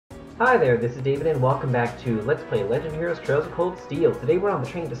Hi there, this is David and welcome back to Let's Play Legend Heroes Trails of Cold Steel. Today we're on the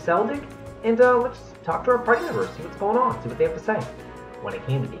train to Seldic, and let's talk to our party members, see what's going on, see what they have to say. When I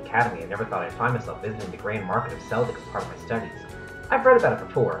came to the Academy, I never thought I'd find myself visiting the Grand Market of Seldic as part of my studies. I've read about it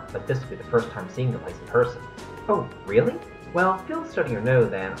before, but this will be the first time seeing the place in person. Oh, really? Well, field study or no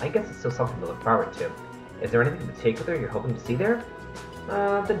then, I guess it's still something to look forward to. Is there anything in particular you're hoping to see there?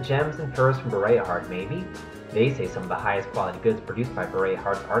 The gems and furs from Berea maybe. They say some of the highest quality goods produced by Berea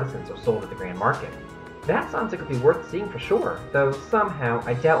artisans are sold at the Grand Market. That sounds like it would be worth seeing for sure, though somehow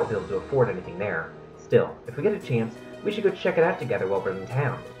I doubt we'll be able to afford anything there. Still, if we get a chance, we should go check it out together while we're in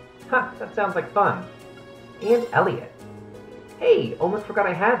town. Ha, that sounds like fun. And Elliot. Hey, almost forgot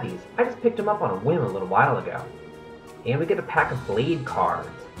I had these. I just picked them up on a whim a little while ago. And we get a pack of blade cards.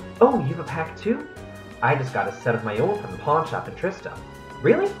 Oh, you have a pack too? I just got a set of my own from the pawn shop in Trista.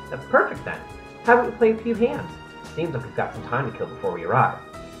 Really? That's perfect then. How about we play a few hands? Seems like we've got some time to kill before we arrive.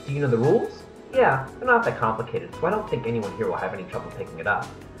 Do you know the rules? Yeah, they're not that complicated, so I don't think anyone here will have any trouble picking it up.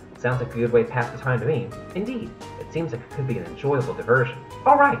 Sounds like a good way to pass the time to me. Indeed, it seems like it could be an enjoyable diversion.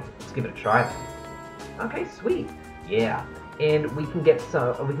 Alright, let's give it a try then. Okay, sweet. Yeah, and we can get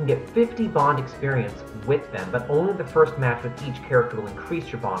 50 bond experience with them, but only the first match with each character will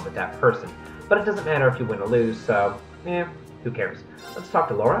increase your bond with that person. But it doesn't matter if you win or lose, so, who cares? Let's talk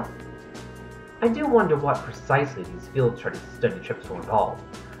to Laura. I do wonder what precisely these field study trips will involve.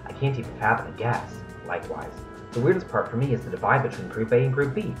 I can't even fathom a guess. Likewise, the weirdest part for me is the divide between Group A and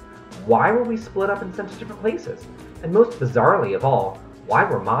Group B. Why were we split up and sent to different places? And most bizarrely of all, why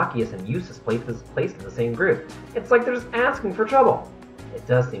were Machias and Eustace placed in the same group? It's like they're just asking for trouble. It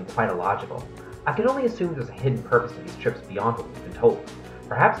does seem quite illogical. I can only assume there's a hidden purpose to these trips beyond what we've been told.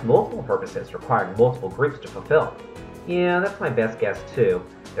 Perhaps multiple purposes requiring multiple groups to fulfill. Yeah, that's my best guess too.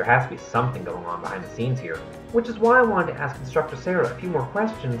 There has to be something going on behind the scenes here, which is why I wanted to ask Instructor Sarah a few more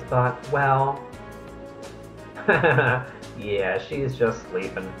questions, but, well... yeah, she's just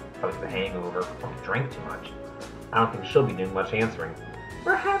sleeping. Probably the hangover, probably drank too much. I don't think she'll be doing much answering.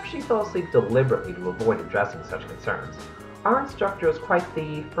 Perhaps she fell asleep deliberately to avoid addressing such concerns. Our instructor is quite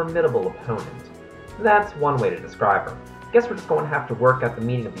the formidable opponent. That's one way to describe her. Guess we're just going to have to work out the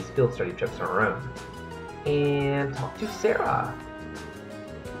meaning of these field study trips on our own. And talk to Sarah.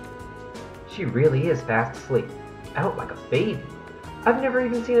 She really is fast asleep. Out like a baby. I've never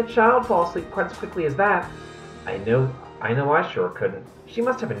even seen a child fall asleep quite as quickly as that. I know I sure couldn't. She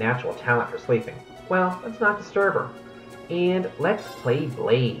must have a natural talent for sleeping. Well, let's not disturb her. And let's play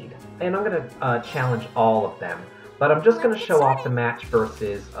Blade. And I'm going to challenge all of them. But I'm just going to show off the match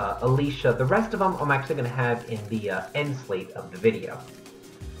versus Alicia. The rest of them I'm actually going to have in the end slate of the video.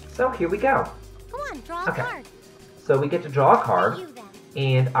 So here we go. Come on, draw a card. So we get to draw a card.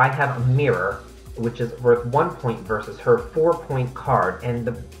 And I have a mirror, which is worth 1 point versus her 4-point card. And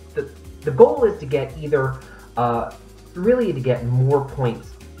the goal is to get either, really to get more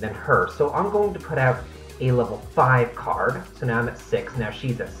points than her. So I'm going to put out a level 5 card. So now I'm at 6, now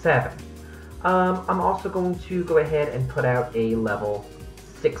she's at 7. I'm also going to go ahead and put out a level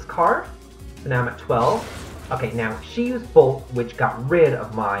 6 card. So now I'm at 12. Okay, now she used Bolt, which got rid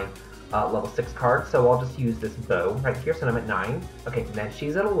of my level 6 card, so I'll just use this bow right here, so now I'm at 9. Okay, then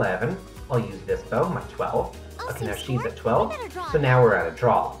she's at 11. I'll use this bow, I'm at 12. Okay, now she's at 12, so now we're at a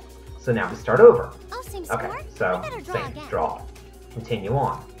draw. So now we start over. Okay, so same, draw. Continue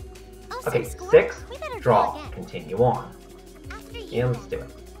on. Okay, 6, draw, continue on. Yeah, let's do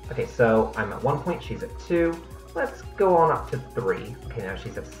it. Okay, so I'm at 1 point, she's at 2. Let's go on up to 3. Okay, now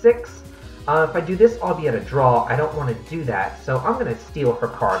she's at 6. If I do this, I'll be at a draw. I don't want to do that, so I'm going to steal her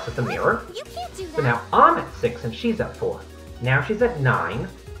cards with the mirror. You can't do that. So now I'm at 6 and she's at 4. Now she's at 9,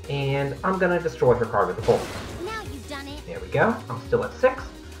 and I'm going to destroy her card with the bolt. Now you've done it. There we go. I'm still at 6.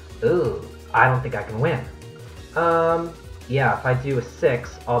 Ooh, I don't think I can win. Yeah, if I do a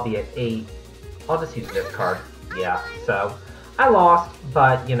 6, I'll be at 8. I'll just use this card. Yeah, so I lost,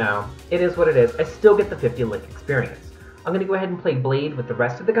 but, you know, it is what it is. I still get the 50 lick experience. I'm going to go ahead and play Blade with the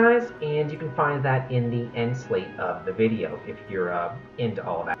rest of the guys, and you can find that in the end slate of the video if you're into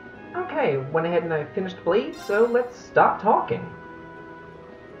all of that. Okay, went ahead and I finished Blade, so let's stop talking.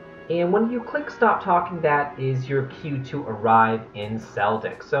 And when you click stop talking, that is your cue to arrive in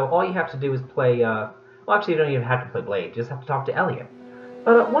Seldic. So all you have to do is play, well actually you don't even have to play Blade, you just have to talk to Elliot.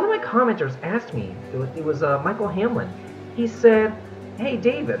 But one of my commenters asked me, it was Michael Hamlin, he said, "Hey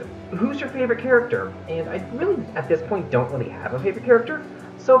David, who's your favorite character?" And I really, at this point, don't really have a favorite character.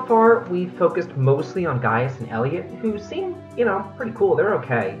 So far, we've focused mostly on Gaius and Elliot, who seem, you know, pretty cool. They're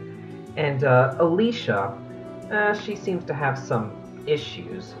okay. And Alicia, she seems to have some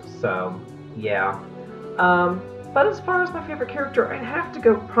issues. So, yeah. But as far as my favorite character, I'd have to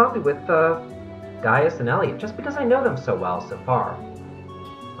go probably with Gaius and Elliot, just because I know them so well so far.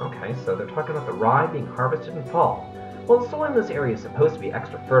 Okay, so they're talking about the rye being harvested in fall. Well, the soil in this area is supposed to be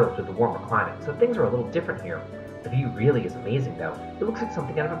extra fertile due to the warmer climate, so things are a little different here. The view really is amazing, though. It looks like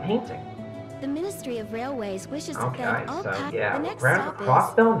something out of a painting. The Ministry of Railways wishes to thank all so the yeah, next we're stop for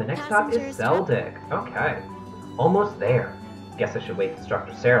Crossbell, and the next stop is passengers Zeldic. Okay, almost there. Guess I should wait for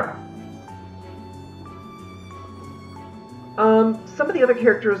Instructor Sarah. Some of the other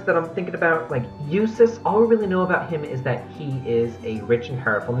characters that I'm thinking about, like Eustace, all we really know about him is that he is a rich and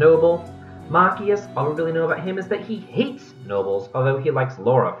powerful noble. Machias, all we really know about him is that he hates nobles, although he likes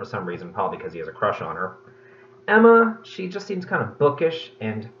Laura for some reason, probably because he has a crush on her. Emma, she just seems kind of bookish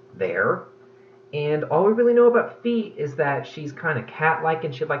and there. And all we really know about Fee is that she's kind of cat-like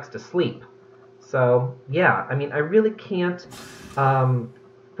and she likes to sleep. So, yeah, I mean, I really can't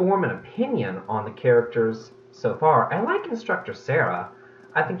form an opinion on the characters so far. I like Instructor Sarah.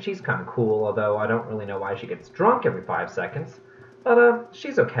 I think she's kind of cool, although I don't really know why she gets drunk every 5 seconds. But,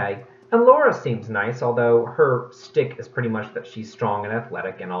 she's okay. And Laura seems nice, although her stick is pretty much that she's strong and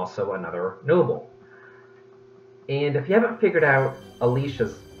athletic and also another noble. And if you haven't figured out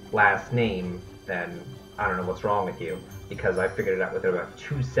Alicia's last name, then I don't know what's wrong with you, because I figured it out within about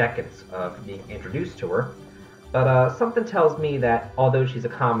 2 seconds of being introduced to her. But something tells me that although she's a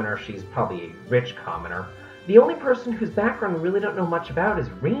commoner, she's probably a rich commoner. The only person whose background we really don't know much about is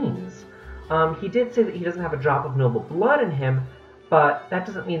Reens. He did say that he doesn't have a drop of noble blood in him, but that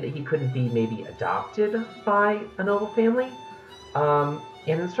doesn't mean that he couldn't be maybe adopted by a noble family. And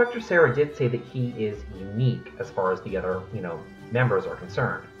Instructor Sarah did say that he is unique as far as the other, members are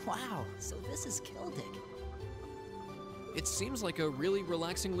concerned. Wow, so this is Keldic. It seems like a really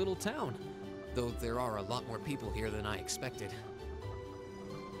relaxing little town, though there are a lot more people here than I expected.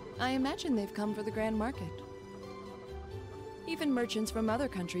 I imagine they've come for the Grand Market. Even merchants from other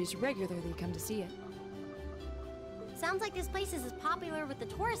countries regularly come to see it. Sounds like this place is as popular with the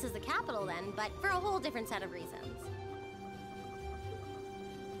tourists as the capital then, but for a whole different set of reasons.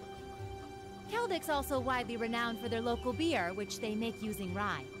 Keldic's also widely renowned for their local beer, which they make using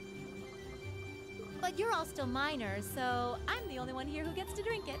rye. But you're all still minors, so I'm the only one here who gets to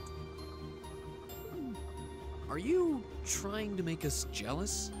drink it. Are you trying to make us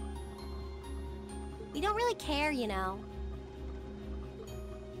jealous? We don't really care, you know.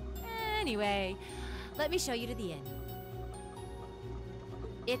 Anyway, let me show you to the inn.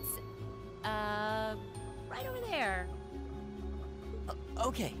 It's, right over there.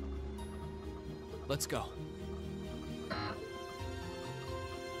 Okay. Let's go.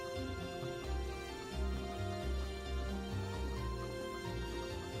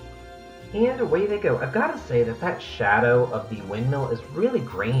 And away they go. I've got to say that shadow of the windmill is really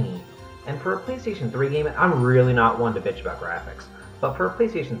grainy. And for a PlayStation 3 game, I'm really not one to bitch about graphics. But for a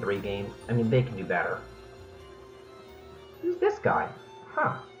PlayStation 3 game, I mean, they can do better. Who's this guy?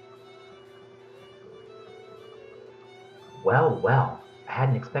 Huh. Well, well. I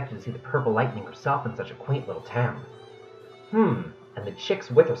hadn't expected to see the Purple Lightning herself in such a quaint little town. And the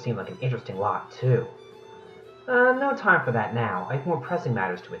chicks with her seem like an interesting lot, too. No time for that now. I have more pressing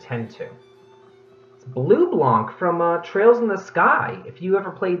matters to attend to. It's Blue Blanc from Trails in the Sky. If you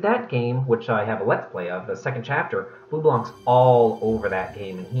ever played that game, which I have a Let's Play of, the second chapter, Blue Blanc's all over that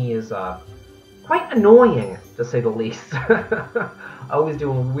game, and he is quite annoying, to say the least. Always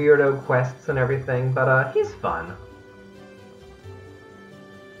doing weirdo quests and everything, but he's fun.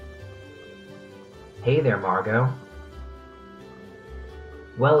 Hey there, Margot.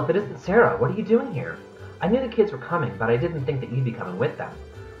 Well, if it isn't Sarah, what are you doing here? I knew the kids were coming, but I didn't think that you'd be coming with them.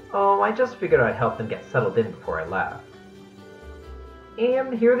 Oh, I just figured I'd help them get settled in before I left.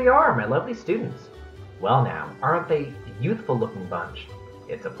 And here they are, my lovely students. Well now, aren't they a youthful-looking bunch?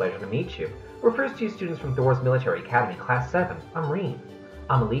 It's a pleasure to meet you. We're first-year students from Thor's Military Academy, Class 7. I'm Reen.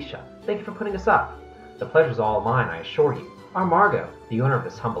 I'm Alicia. Thank you for putting us up. The pleasure's all mine, I assure you. I'm Margot, the owner of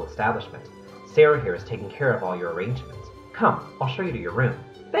this humble establishment. Sarah here is taking care of all your arrangements. Come, I'll show you to your room.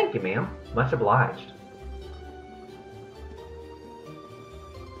 Thank you, ma'am. Much obliged.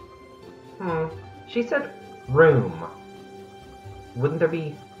 She said room. Wouldn't there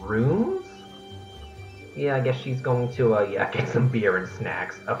be rooms? Yeah, I guess she's going to, get some beer and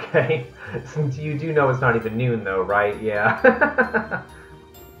snacks, okay? Since you do know it's not even noon, though, right? Yeah.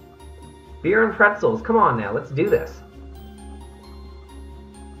 Beer and pretzels. Come on now, let's do this.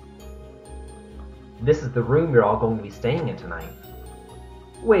 This is the room you're all going to be staying in tonight.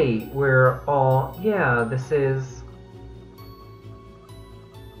 Wait, we're all... Yeah, this is...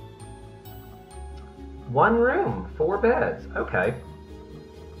 One room, 4 beds. Okay.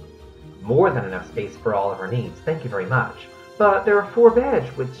 More than enough space for all of our needs, thank you very much. But there are 4 beds,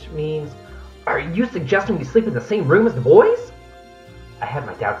 which means... Are you suggesting we sleep in the same room as the boys? I had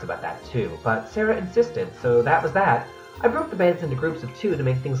my doubts about that too, but Sarah insisted, so that was that. I broke the beds into groups of 2 to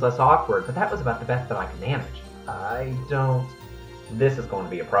make things less awkward, but that was about the best that I could manage. This is going to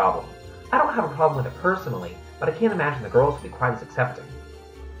be a problem. I don't have a problem with it personally, but I can't imagine the girls will be quite as accepting.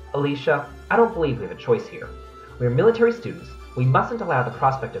 Alicia, I don't believe we have a choice here. We are military students. We mustn't allow the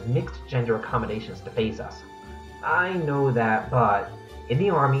prospect of mixed-gender accommodations to faze us. I know that, but in the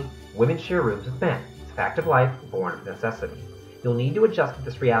Army, women share rooms with men. It's a fact of life, born of necessity. You'll need to adjust to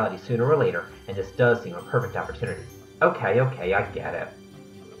this reality sooner or later, and this does seem a perfect opportunity. Okay, I get it.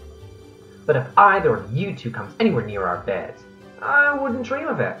 But if either of you 2 comes anywhere near our beds, I wouldn't dream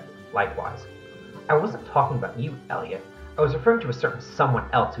of it. Likewise. I wasn't talking about you, Elliot. I was referring to a certain someone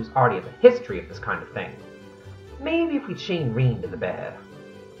else who's already have a history of this kind of thing. Maybe if we chain Reen to the bed.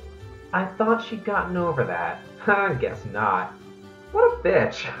 I thought she'd gotten over that. I guess not. What a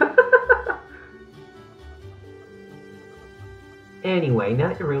bitch. Anyway, now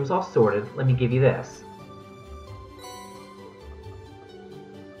that your room's all sorted, let me give you this.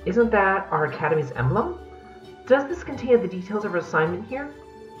 Isn't that our Academy's emblem? Does this contain the details of our assignment here?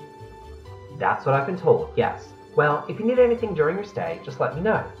 That's what I've been told, yes. Well, if you need anything during your stay, just let me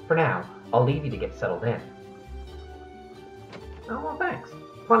know. For now, I'll leave you to get settled in. Oh, well, thanks.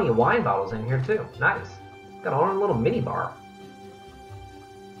 Plenty of wine bottles in here, too. Nice. Got our own little mini bar.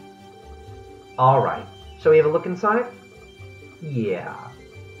 Alright, shall we have a look inside? Yeah.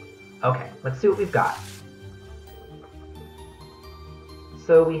 Okay, let's see what we've got.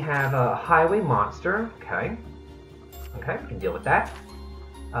 So we have a highway monster. Okay, we can deal with that.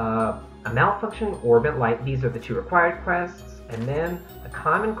 A malfunctioning orbit light. These are the 2 required quests. And then a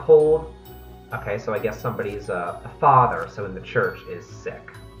common cold. Okay, so I guess somebody's a father, so in the church, is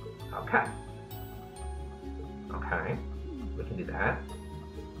sick. Okay, we can do that.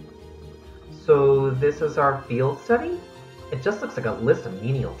 So this is our field study? It just looks like a list of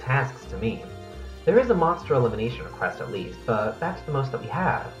menial tasks to me. There is a monster elimination request at least, but that's the most that we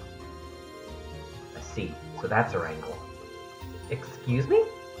have. I see, so that's our angle. Excuse me?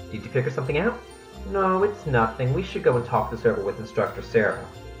 Did you figure something out? No, it's nothing. We should go and talk this over with Instructor Sarah.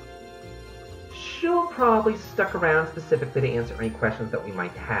 She'll probably stuck around specifically to answer any questions that we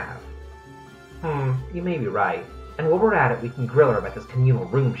might have. You may be right. And while we're at it, we can grill her about this communal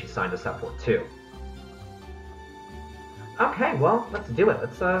room she signed us up for, too. Okay, well, let's do it.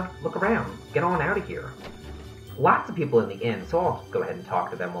 Let's look around. Get on out of here. Lots of people in the inn, so I'll go ahead and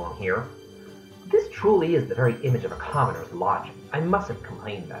talk to them while I'm here. This truly is the very image of a commoner's lodging. I mustn't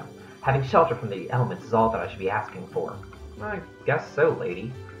complain, though. Having shelter from the elements is all that I should be asking for. I guess so,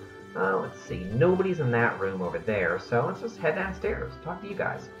 lady. Let's see. Nobody's in that room over there, so let's just head downstairs. Talk to you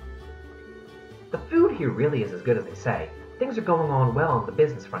guys. The food here really is as good as they say. Things are going on well on the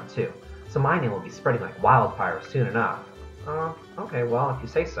business front, too, so my name will be spreading like wildfire soon enough. Okay, well, if you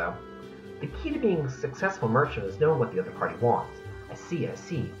say so. The key to being a successful merchant is knowing what the other party wants. I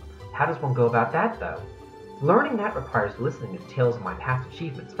see. How does one go about that, though? Learning that requires listening to tales of my past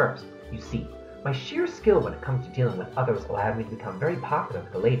achievements first. You see, my sheer skill when it comes to dealing with others allowed me to become very popular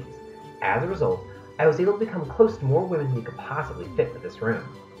with the ladies. As a result, I was able to become close to more women than you could possibly fit with this room.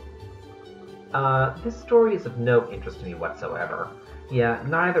 This story is of no interest to me whatsoever. Yeah,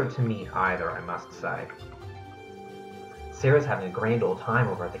 neither to me either, I must say. Sarah's having a grand old time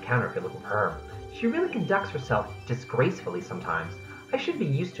over at the counter if you're looking for her. She really conducts herself disgracefully sometimes. I should be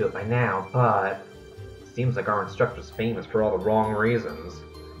used to it by now, but... Seems like our instructor's famous for all the wrong reasons.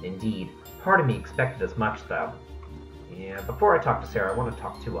 Indeed. Part of me expected as much, though. Yeah, before I talk to Sarah, I want to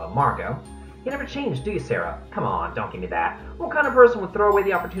talk to, Margot. You never changed, do you, Sarah? Come on, don't give me that. What kind of person would throw away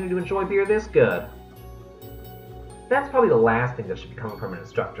the opportunity to enjoy beer this good? That's probably the last thing that should be coming from an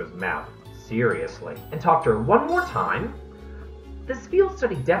instructor's mouth. Seriously. And talk to her one more time? This field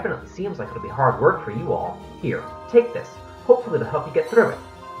study definitely seems like it'll be hard work for you all. Here, take this. Hopefully it'll help you get through it.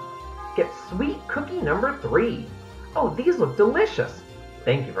 Get sweet cookie number 3. Oh, these look delicious.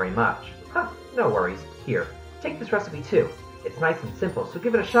 Thank you very much. Huh, no worries. Here, take this recipe too. It's nice and simple, so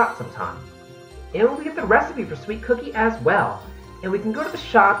give it a shot sometime. And we get the recipe for sweet cookie as well. And we can go to the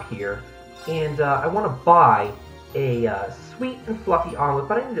shop here, and I want to buy a sweet and fluffy omelet,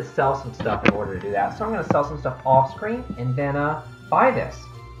 but I need to sell some stuff in order to do that. So I'm going to sell some stuff off screen, and then buy this.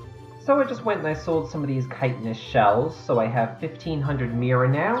 So I just went and I sold some of these chitinous shells, so I have 1,500 mira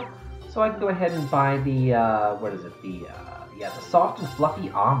now. So I can go ahead and buy the, the soft and fluffy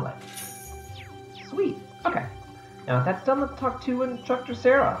omelet. Sweet. Okay. Now that's done, let's talk to Instructor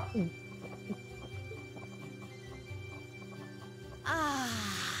Sarah.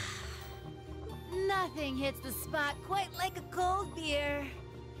 Nothing hits the spot quite like a cold beer.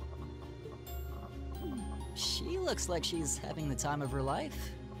 She looks like she's having the time of her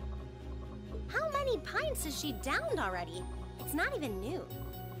life. How many pints has she downed already? It's not even noon.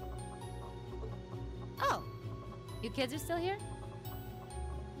 Oh, you kids are still here?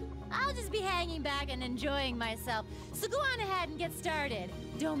 I'll just be hanging back and enjoying myself, so go on ahead and get started.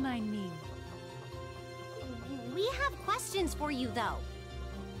 Don't mind me. We have questions for you, though.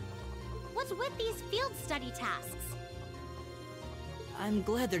 What's with these field study tasks? I'm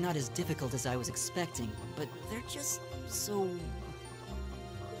glad they're not as difficult as I was expecting, but they're just so...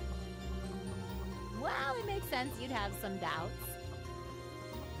 Well, it makes sense you'd have some doubts.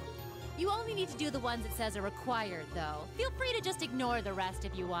 You only need to do the ones it says are required, though. Feel free to just ignore the rest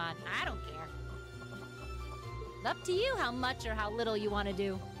if you want. I don't care. Up to you how much or how little you want to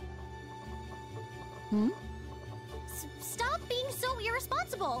do. Stop being so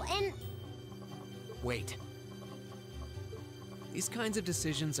irresponsible and... Wait. These kinds of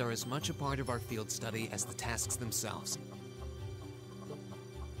decisions are as much a part of our field study as the tasks themselves.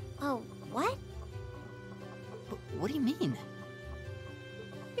 Oh, what? What do you mean?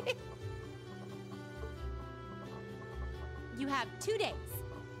 You have 2 days.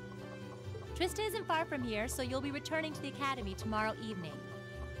 Trista isn't far from here, so you'll be returning to the academy tomorrow evening.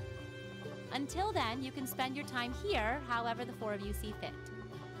 Until then, you can spend your time here however the four of you see fit.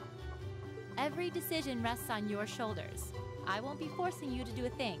 Every decision rests on your shoulders. I won't be forcing you to do a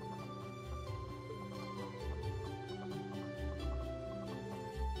thing.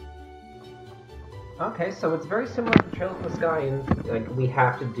 Okay, so it's very similar to Trails in the Sky, and like we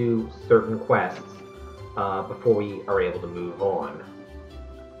have to do certain quests before we are able to move on.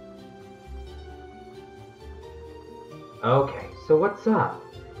 Okay, so what's up?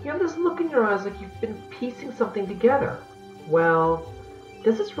 You have this look in your eyes like you've been piecing something together. Well,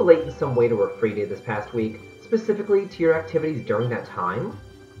 does this relate in some way to our free day this past week, specifically to your activities during that time?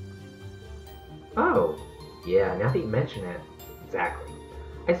 Oh, yeah, now that you mention it, exactly.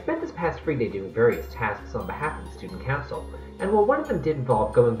 I spent this past free day doing various tasks on behalf of the student council, and while one of them did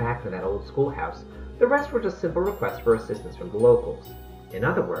involve going back to that old schoolhouse, the rest were just simple requests for assistance from the locals. In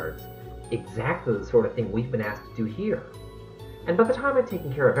other words, exactly the sort of thing we've been asked to do here. And by the time I'd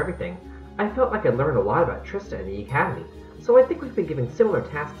taken care of everything, I felt like I'd learned a lot about Trista and the Academy, so I think we've been given similar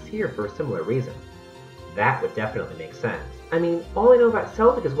tasks here for a similar reason. That would definitely make sense. I mean, all I know about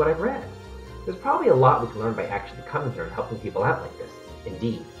Celtic is what I've read. There's probably a lot we can learn by actually coming here and helping people out like this.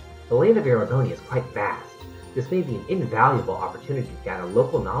 Indeed, the land of Aragonia is quite vast. This may be an invaluable opportunity to gather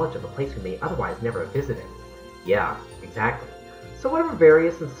local knowledge of a place we may otherwise never have visited. Yeah, exactly. So whatever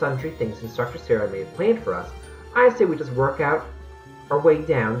various and sundry things Instructor Sarah may have planned for us, I say we just work out our way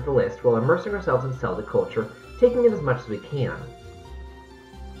down the list while immersing ourselves in Celtic culture, taking in as much as we can.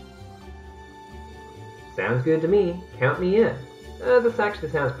 Sounds good to me. Count me in. This actually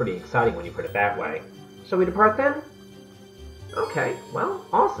sounds pretty exciting when you put it that way. Shall we depart then? Okay, well,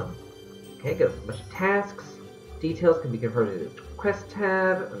 awesome. Okay, got a bunch of tasks. Details can be converted to the quest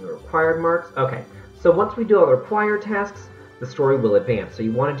tab and the required marks. Okay, so once we do all the required tasks, the story will advance. So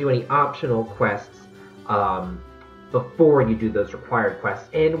you want to do any optional quests before you do those required quests.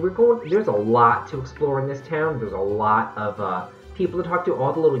 And there's a lot to explore in this town. There's a lot of people to talk to.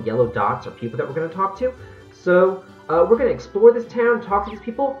 All the little yellow dots are people that we're going to talk to. So we're going to explore this town, talk to these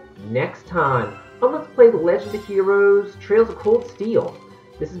people next time. Let's play The Legend of Heroes, Trails of Cold Steel.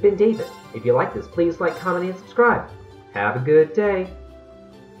 This has been David. If you like this, please like, comment, and subscribe. Have a good day.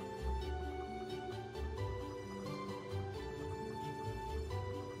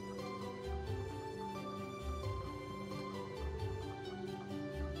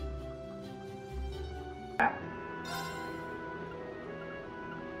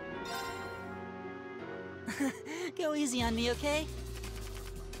 Go easy on me, okay?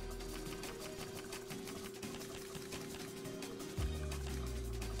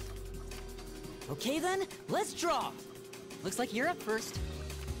 Okay then, let's draw! Looks like you're up first.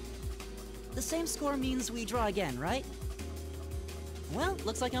 The same score means we draw again, right? Well,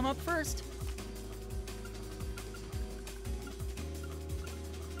 looks like I'm up first.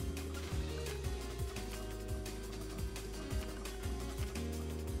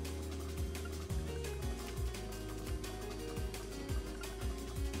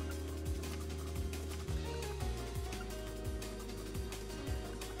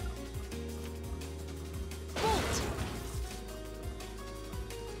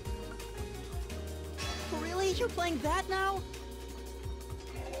 Really? You're playing that now?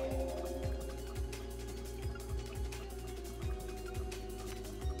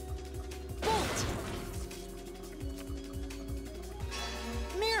 Bolt!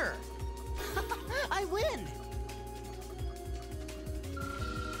 Mirror! I win!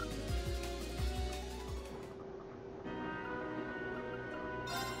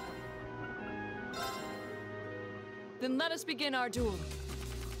 Then let us begin our duel.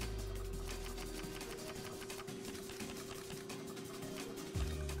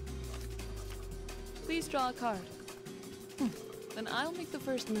 Please draw a card. Then I'll make the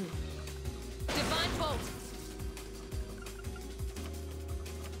first move. Divine Bolt!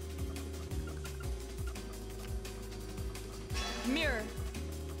 Mirror.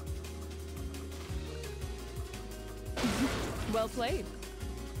 Well played.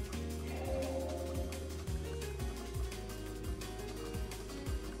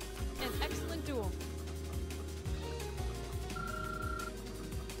 An excellent duel.